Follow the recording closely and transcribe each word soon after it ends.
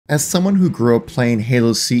As someone who grew up playing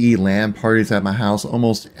Halo CE LAN parties at my house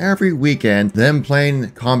almost every weekend, then playing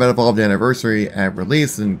Combat Evolved Anniversary at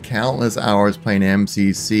release and countless hours playing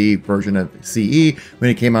MCC version of CE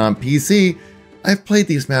when it came out on PC, I've played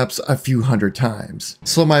these maps a few hundred times.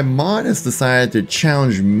 So my mod has decided to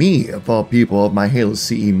challenge me, of all people, of my Halo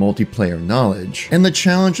CE multiplayer knowledge. And the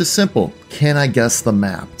challenge is simple. Can I guess the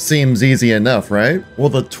map? Seems easy enough, right? Well,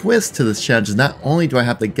 the twist to this challenge is not only do I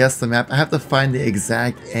have to guess the map, I have to find the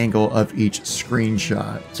exact angle of each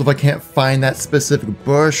screenshot. So if I can't find that specific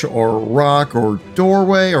bush or rock or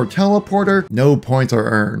doorway or teleporter, no points are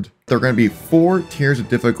earned. There are going to be 4 tiers of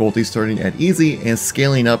difficulty starting at easy and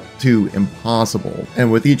scaling up to impossible. And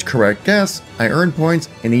with each correct guess, I earn points,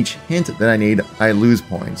 and each hint that I need, I lose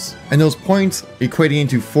points. And those points equating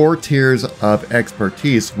into 4 tiers of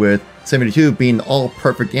expertise, with 72 being all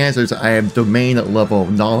perfect answers. I have domain level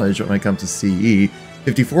of knowledge when it comes to CE.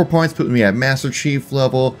 54 points put me at Master Chief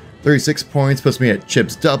level. 36 points puts me at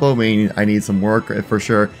Chips Double, meaning I need some work for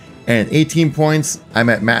sure. And 18 points, I'm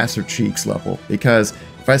at Master Cheeks level, because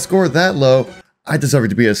if I score that low, I deserve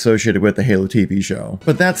to be associated with the Halo TV show.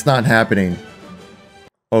 But that's not happening.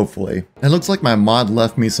 Hopefully. It looks like my mod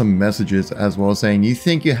left me some messages as well, saying, you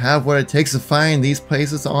think you have what it takes to find these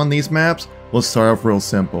places on these maps? We'll start off real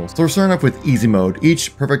simple. So we're starting off with easy mode.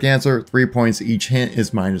 Each perfect answer, 3 points. Each hint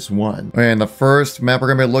is -1. And the first map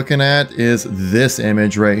we're gonna be looking at is this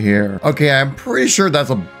image right here. Okay, I'm pretty sure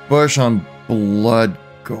that's a bush on Blood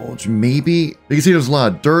Gulch, maybe? You can see there's a lot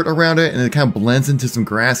of dirt around it, and it kind of blends into some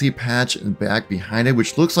grassy patch and back behind it,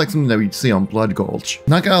 which looks like something that we'd see on Blood Gulch.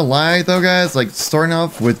 Not gonna lie though, guys, like starting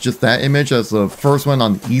off with just that image as the first one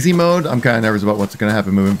on easy mode, I'm kind of nervous about what's gonna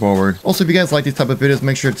happen moving forward. Also, if you guys like these type of videos,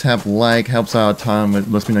 make sure to tap like, helps out a ton. It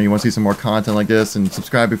lets me know you want to see some more content like this, and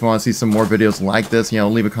subscribe if you want to see some more videos like this. You know,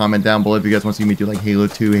 leave a comment down below if you guys want to see me do like Halo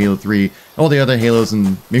 2, Halo 3, all the other Halos,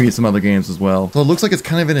 and maybe some other games as well. So it looks like it's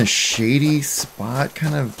kind of in a shady spot,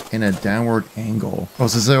 kind of in a downward angle. Oh,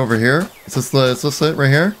 is this it over here? Is this it right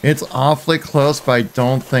here? It's awfully close, but I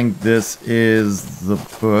don't think this is the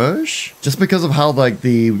bush. Just because of how like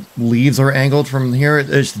the leaves are angled from here,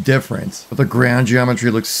 it's different. But the ground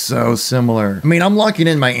geometry looks so similar. I mean, I'm locking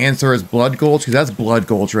in my answer as Blood Gulch, because that's Blood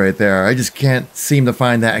Gulch right there. I just can't seem to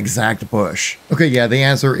find that exact bush. Okay, yeah, the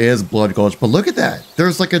answer is Blood Gulch, but look at that.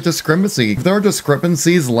 There's like a discrepancy. If there are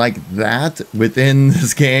discrepancies like that within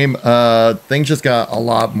this game, things just got a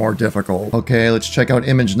lot more difficult. Okay, let's check out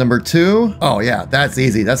image number 2. Oh yeah, that's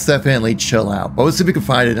easy. That's definitely chill out. But let's see if we can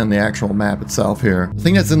find it in the actual map itself here. I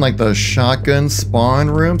think that's in like the shotgun spawn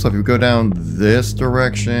room. So if you go down this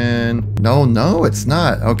direction, no, it's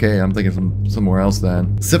not. Okay, I'm thinking somewhere else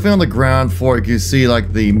then. It's definitely on the ground floor. You can see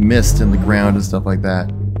like the mist in the ground and stuff like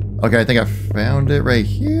that. Okay, I think I found it right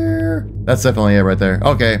here. That's definitely it right there.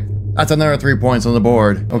 Okay. That's another 3 points on the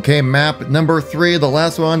board. Okay, map number 3, the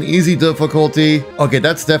last one, easy difficulty. Okay,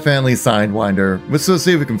 that's definitely Sidewinder. Let's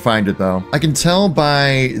see if we can find it though. I can tell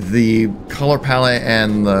by the color palette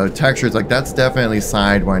and the textures, like that's definitely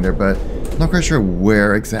Sidewinder, but I'm not quite sure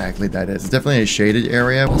where exactly that is. It's definitely a shaded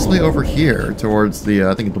area, possibly over here towards the,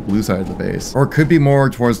 I think the blue side of the base. Or it could be more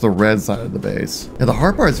towards the red side of the base. Yeah, the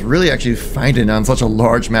hard part is really actually finding on such a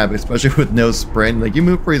large map, especially with no sprint. Like you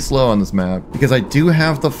move pretty slow on this map, because I do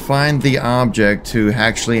have to find the object to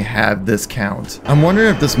actually have this count. I'm wondering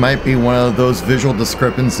if this might be one of those visual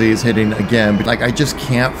discrepancies hitting again, but like I just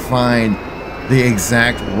can't find the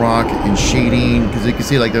exact rock and shading, because you can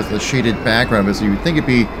see like there's the shaded background of it, so you would think it'd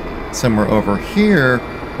be somewhere over here.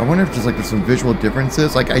 I wonder if there's some visual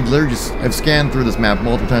differences. Like I literally I've scanned through this map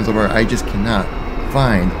multiple times over. I just cannot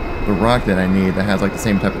find the rock that I need that has like the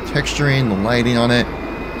same type of texturing, the lighting on it.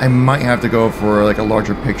 I might have to go for like a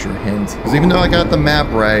larger picture hint, because even though I got the map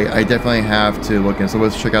right, I definitely have to look in. So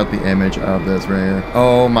let's check out the image of this right here.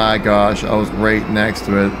 Oh my gosh, I was right next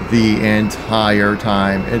to it the entire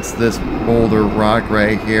time. It's this boulder rock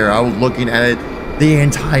right here. I was looking at it the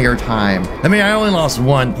entire time. I mean, I only lost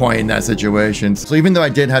 1 point in that situation. So even though I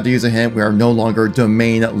did have to use a hint, we are no longer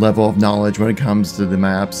domain level of knowledge when it comes to the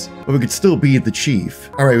maps. But we could still be the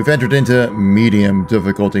chief. All right, we've entered into medium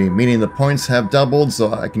difficulty, meaning the points have doubled,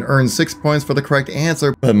 so I can earn 6 points for the correct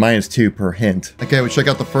answer, but -2 per hint. Okay, let's check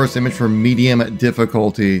out the first image for medium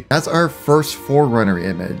difficulty. That's our first Forerunner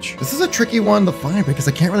image. This is a tricky one to find because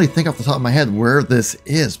I can't really think off the top of my head where this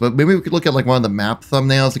is, but maybe we could look at like one of the map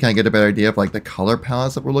thumbnails to kind of get a better idea of like the color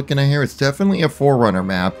palettes that we're looking at here. It's definitely a Forerunner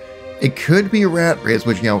map. It could be Rat Race,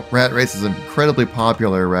 which, you know, Rat Race is incredibly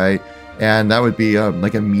popular, right? and that would be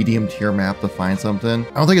like a medium tier map to find something.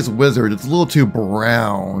 I don't think it's Wizard. It's a little too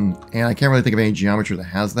brown, and I can't really think of any geometry that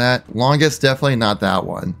has that. Longest, definitely not that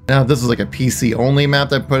one. Now, if this is like a PC only map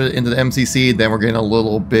that put it into the MCC, then we're getting a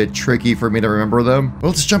little bit tricky for me to remember them. But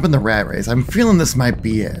let's jump in the rat race. I'm feeling this might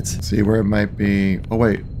be it. Let's see where it might be. Oh,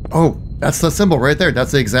 wait. Oh, that's the symbol right there.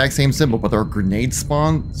 That's the exact same symbol, but there are grenade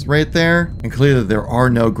spawns right there. And clearly there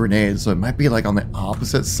are no grenades, so it might be like on the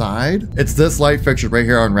opposite side. It's this light fixture right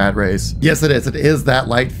here on Rat Race. Yes, it is. It is that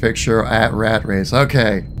light fixture at Rat Race.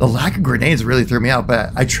 Okay. The lack of grenades really threw me out,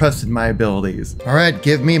 but I trusted my abilities. All right,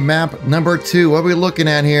 give me map number 2. What are we looking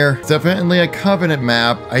at here? It's definitely a Covenant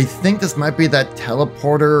map. I think this might be that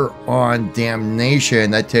teleporter on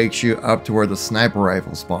Damnation that takes you up to where the sniper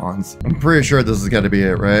rifle spawns. I'm pretty sure this has got to be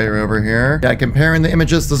it, right? Right over here. Yeah, comparing the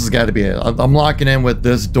images, this has got to be it. I'm locking in with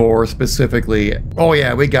this door specifically. Oh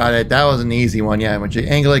yeah, we got it. That was an easy one. Yeah, when you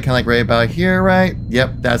angle it kind of like right about here, right?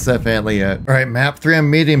 Yep, that's definitely it. All right, map 3 on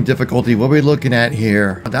medium difficulty. What are we looking at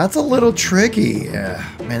here? That's a little tricky. Yeah,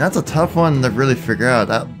 man, that's a tough one to really figure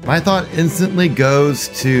out. My thought instantly goes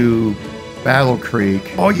to Battle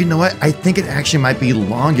Creek. Oh, you know what? I think it actually might be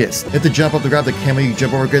Longest. You have to jump up to grab the camo, you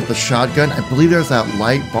jump over, get the shotgun. I believe there's that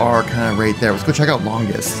light bar kind of right there. Let's go check out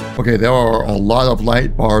Longest. Okay, there are a lot of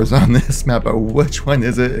light bars on this map, but which one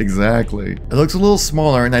is it exactly? It looks a little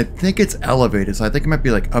smaller, and I think it's elevated, so I think it might be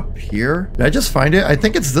like up here. Did I just find it? I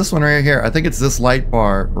think it's this one right here. I think it's this light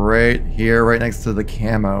bar right here, right next to the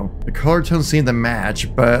camo. The color tones seem to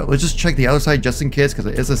match, but let's just check the other side just in case, because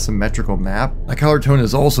it is a symmetrical map. The color tone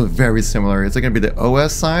is also very similar. Is it going to be the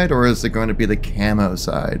OS side or is it going to be the camo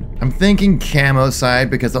side? I'm thinking camo side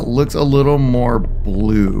because it looks a little more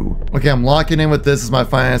blue. Okay, I'm locking in with this as my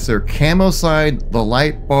final answer. Camo side, the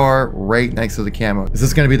light bar right next to the camo. Is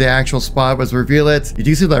this going to be the actual spot? Let's reveal it. You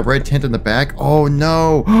do see that red tint in the back? Oh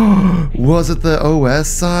no. Was it the OS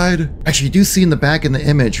side? Actually, you do see in the back in the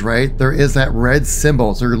image, right? There is that red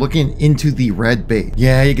symbol. So you're looking into the red base.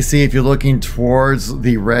 Yeah, you can see if you're looking towards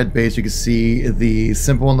the red base, you can see the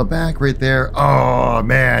symbol in the back right there. Oh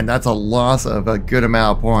man, that's a loss of a good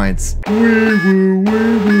amount of points.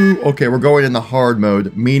 Okay, we're going in the hard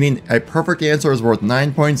mode, meaning a perfect answer is worth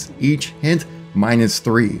 9 points, each hint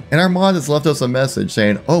 -3. And our mod has left us a message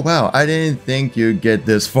saying, oh wow, I didn't think you'd get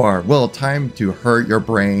this far. Well, time to hurt your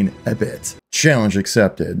brain a bit. Challenge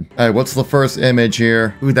accepted. All right, what's the first image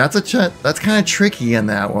here? Ooh, that's kind of tricky in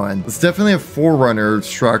that one. It's definitely a Forerunner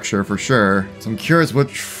structure for sure. So I'm curious,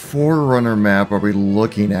 which Forerunner map are we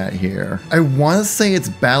looking at here? I want to say it's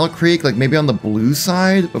Battle Creek, like maybe on the blue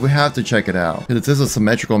side, but we have to check it out. Because it is a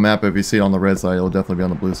symmetrical map. If you see it on the red side, it'll definitely be on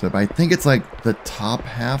the blue side. But I think it's like the top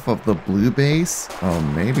half of the blue base. Oh,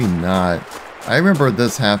 maybe not. I remember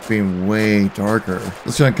this half being way darker.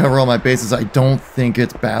 Just gonna cover all my bases. I don't think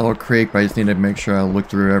it's Battle Creek, but I just need to make sure I look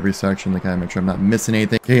through every section to kind of make sure I'm not missing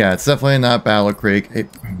anything. Okay, yeah, it's definitely not Battle Creek.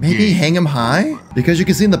 Maybe Hang 'em High? Because you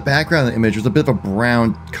can see in the background of the image, there's a bit of a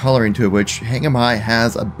brown coloring to it, which Hang 'em High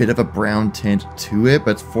has a bit of a brown tint to it,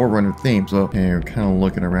 but it's Forerunner themed. So, okay, you're kind of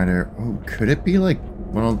looking around here. Oh, could it be like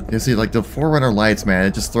well, you see, like the Forerunner lights, man,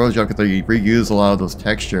 it just throws you off because they reuse a lot of those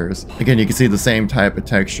textures. Again, you can see the same type of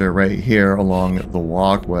texture right here along the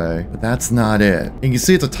walkway, but that's not it. And you can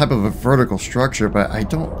see it's a type of a vertical structure, but I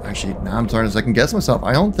don't actually, now I'm starting to second guess myself.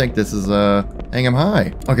 I don't think this is Hang 'em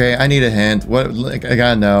High. Okay, I need a hint. What, like, I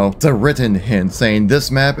gotta know. It's a written hint saying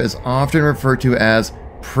this map is often referred to as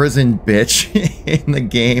prison bitch in the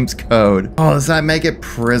game's code. Oh, does that make it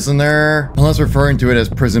prisoner? Unless referring to it as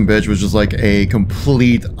prison bitch was just like a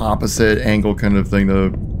complete opposite angle kind of thing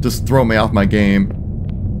to just throw me off my game.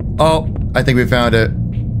 Oh, I think we found it.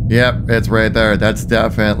 Yep, it's right there. That's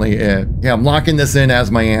definitely it. Yeah, I'm locking this in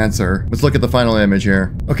as my answer. Let's look at the final image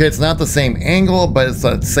here. Okay, it's not the same angle, but it's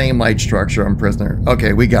the same light structure on Prisoner.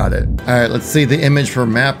 Okay, we got it. All right, let's see the image for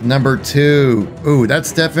map number 2. Ooh,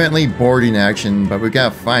 that's definitely boarding action, but we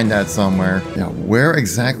gotta find that somewhere. Yeah, where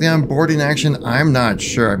exactly on boarding action? I'm not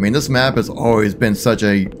sure. I mean, this map has always been such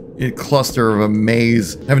a cluster of a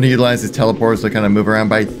maze, having to utilize these teleports to kind of move around,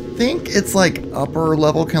 but I think it's like upper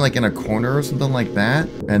level, kind of like in a corner or something like that.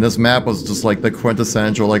 And this map was just like the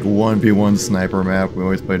quintessential like 1v1 sniper map we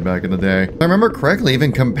always played back in the day. If I remember correctly,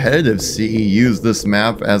 even competitive CE used this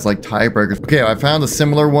map as like tiebreakers. Okay, I found a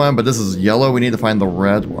similar one, but this is yellow. We need to find the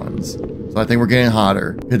red ones. So I think we're getting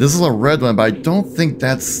hotter. Okay, this is a red one, but I don't think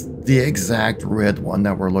that's the exact red one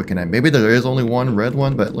that we're looking at. Maybe there is only one red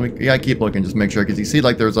one, but let me, yeah, keep looking, just make sure, because you see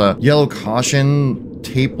like there's a yellow caution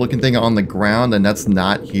tape looking thing on the ground, and that's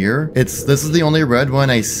not here. This is the only red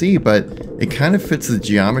one I see, but it kind of fits the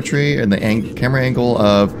geometry and the camera angle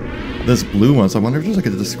of this blue one. So I wonder if there's like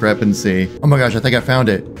a discrepancy. Oh my gosh, I think I found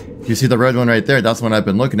it. You see the red one right there? That's the one I've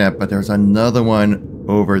been looking at, but there's another one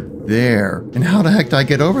over there. And how the heck did I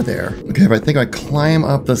get over there? Okay, if I think I climb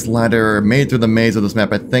up this ladder, made through the maze of this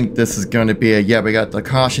map, I think this is going to be yeah, we got the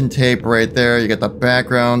caution tape right there. You got the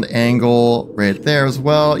background angle right there as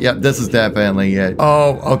well. Yep, this is definitely it.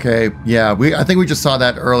 Oh, okay. Yeah, I think we just saw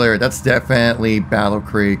that earlier. That's definitely Battle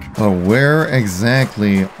Creek. Oh, where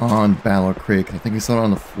exactly on Battle Creek? I think we saw it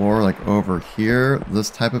on the floor, like over here. This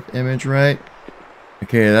type of image, right?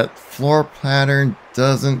 Okay, that floor pattern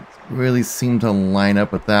doesn't really seem to line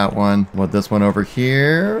up with that one. What, this one over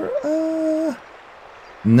here?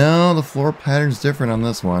 No, the floor pattern's different on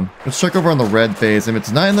this one. Let's check over on the red base. If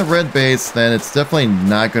it's not in the red base, then it's definitely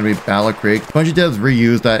not going to be Battle Creek. Bungie devs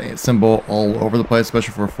reuse that symbol all over the place,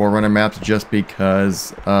 especially for Forerunner maps, just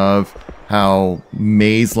because of how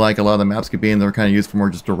maze-like a lot of the maps could be, and they're kind of used for more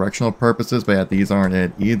just directional purposes, but yeah, these aren't it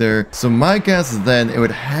either. So my guess is then it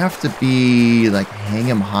would have to be like Hang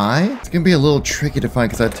 'em High. It's gonna be a little tricky to find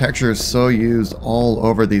because that texture is so used all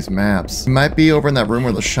over these maps. It might be over in that room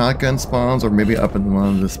where the shotgun spawns, or maybe up in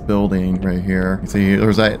one of this building right here. You see,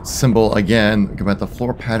 there's that symbol again, but the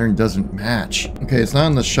floor pattern doesn't match. Okay, it's not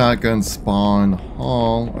in the shotgun spawn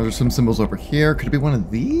hall. Are there some symbols over here? Could it be one of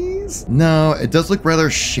these? No, it does look rather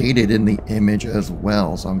shaded in the image as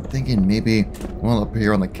well, so I'm thinking maybe one up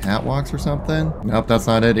here on the catwalks or something. Nope, that's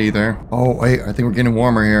not it either. Oh wait, I think we're getting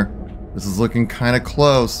warmer here. This is looking kind of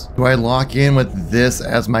close. Do I lock in with this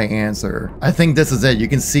as my answer? I think this is it. You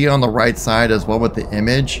can see on the right side as well with the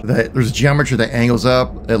image that there's geometry that angles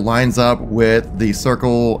up. It lines up with the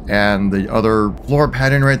circle and the other floor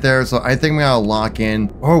pattern right there. So I think we gotta lock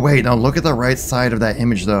in. Oh wait, now look at the right side of that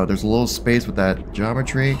image though. There's a little space with that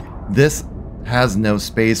geometry. This has no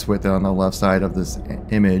space with it on the left side of this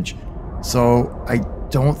image. So I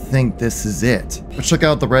don't think this is it. Let's check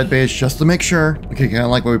out the red base just to make sure. Okay, kind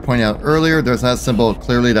of like what we pointed out earlier, there's that symbol.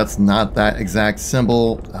 Clearly that's not that exact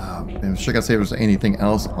symbol. Let's check out, see if there's anything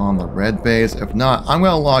else on the red base. If not, I'm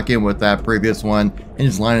gonna lock in with that previous one and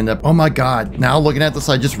just line it up. Oh my God, now looking at this,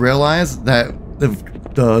 I just realized that the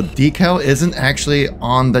decal isn't actually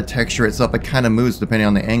on the texture itself. It kind of moves depending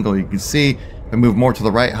on the angle. You can see if I move more to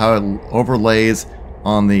the right, how it overlays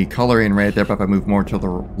on the coloring right there, but if I move more to the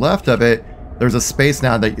left of it, there's a space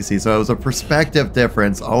now that you see. So it was a perspective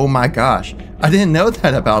difference. Oh my gosh. I didn't know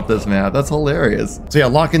that about this map. That's hilarious. So yeah,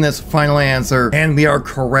 lock in this final answer, and we are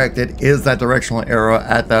correct. It is that directional arrow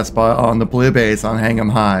at that spot on the blue base on Hang 'em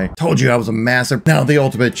High. Told you I was a master. Now the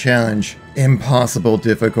ultimate challenge, impossible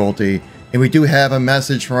difficulty. And we do have a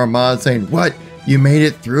message from our mod saying, what? You made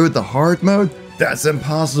it through the hard mode? That's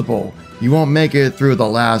impossible. You won't make it through the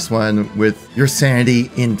last one with your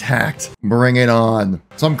sanity intact. Bring it on.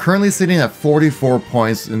 So I'm currently sitting at 44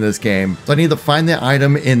 points in this game. So I need to find the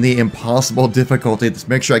item in the impossible difficulty to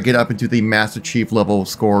make sure I get up into the Master Chief level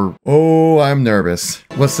score. Oh, I'm nervous.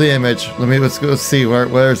 What's the image? Let's go see.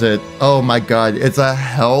 Where is it? Oh my God. It's a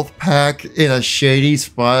health pack in a shady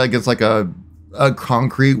spot against like a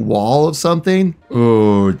concrete wall of something.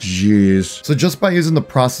 Oh jeez. So just by using the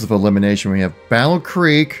process of elimination, we have Battle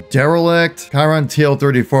Creek, Derelict, Chiron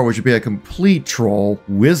TL34, which would be a complete troll,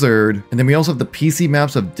 Wizard, and then we also have the PC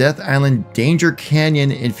maps of Death Island, Danger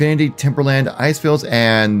Canyon, Infinity Timberland, Icefields,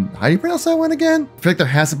 and how do you pronounce that one again? I feel like there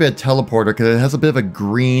has to be a teleporter because it has a bit of a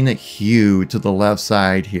green hue to the left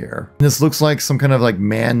side here. And this looks like some kind of like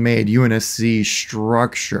man-made UNSC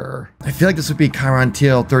structure. I feel like this would be Chiron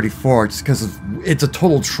TL34 just because it's a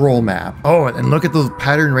total troll map. Oh, and look at the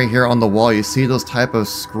pattern right here on the wall. You see those type of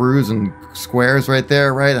screws and squares right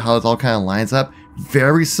there, right? How it all kind of lines up.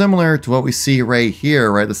 Very similar to what we see right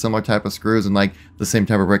here, right? The similar type of screws and like the same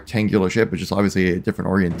type of rectangular shape, which is obviously a different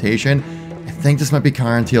orientation. I think this might be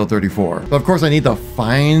Chiron TL34. But of course I need to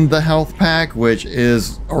find the health pack, which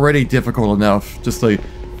is already difficult enough just to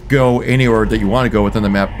go anywhere that you want to go within the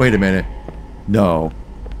map. Wait a minute. No,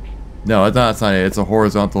 that's not it. It's a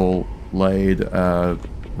horizontal laid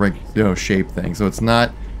shape thing, so it's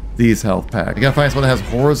not these health packs. I gotta find someone that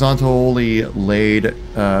has horizontally laid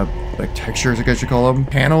like textures, I guess you call them,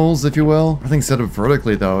 panels, if you will. Everything's set up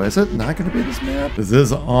vertically though. Is it not gonna be this map? This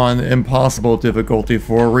is on impossible difficulty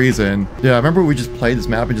for a reason. Yeah, I remember we just played this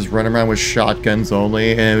map and just run around with shotguns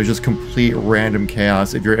only, and it was just complete random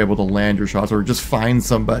chaos if you're able to land your shots or just find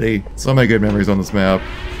somebody. So many good memories on this map.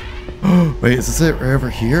 Wait, is this it right over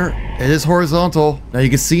here? It is horizontal. Now you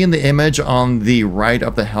can see in the image on the right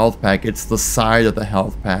of the health pack, it's the side of the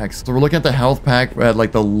health pack. So we're looking at the health pack at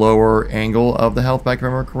like the lower angle of the health pack, if I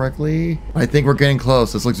remember correctly. I think we're getting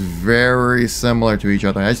close. This looks very similar to each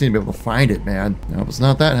other. I just need to be able to find it, man. No, it's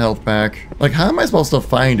not that health pack. Like, how am I supposed to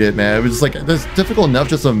find it, man? It was just like, it's difficult enough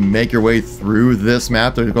just to make your way through this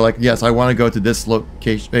map to go like, yes, I want to go to this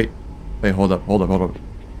location. Wait, hold up.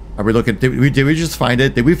 Are we looking? Did we just find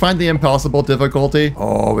it? Did we find the impossible difficulty?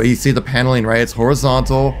 Oh, you see the paneling, right? It's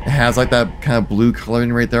horizontal. It has like that kind of blue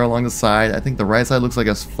coloring right there along the side. I think the right side looks like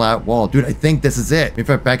a flat wall. Dude, I think this is it. If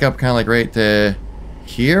I back up kind of like right to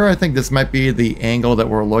here, I think this might be the angle that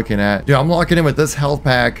we're looking at. Dude, I'm locking in with this health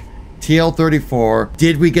pack, TL34.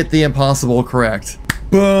 Did we get the impossible correct?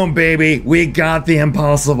 Boom, baby, we got the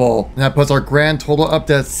impossible. And that puts our grand total up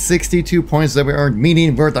to 62 points that we earned,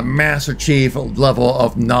 meaning we're at the Master Chief level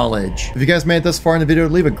of knowledge. If you guys made it this far in the video,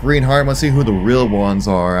 leave a green heart. I want to see who the real ones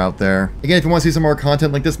are out there. Again, if you want to see some more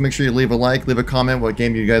content like this, make sure you leave a like, leave a comment what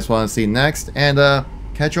game you guys want to see next, and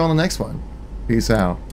catch you on the next one. Peace out.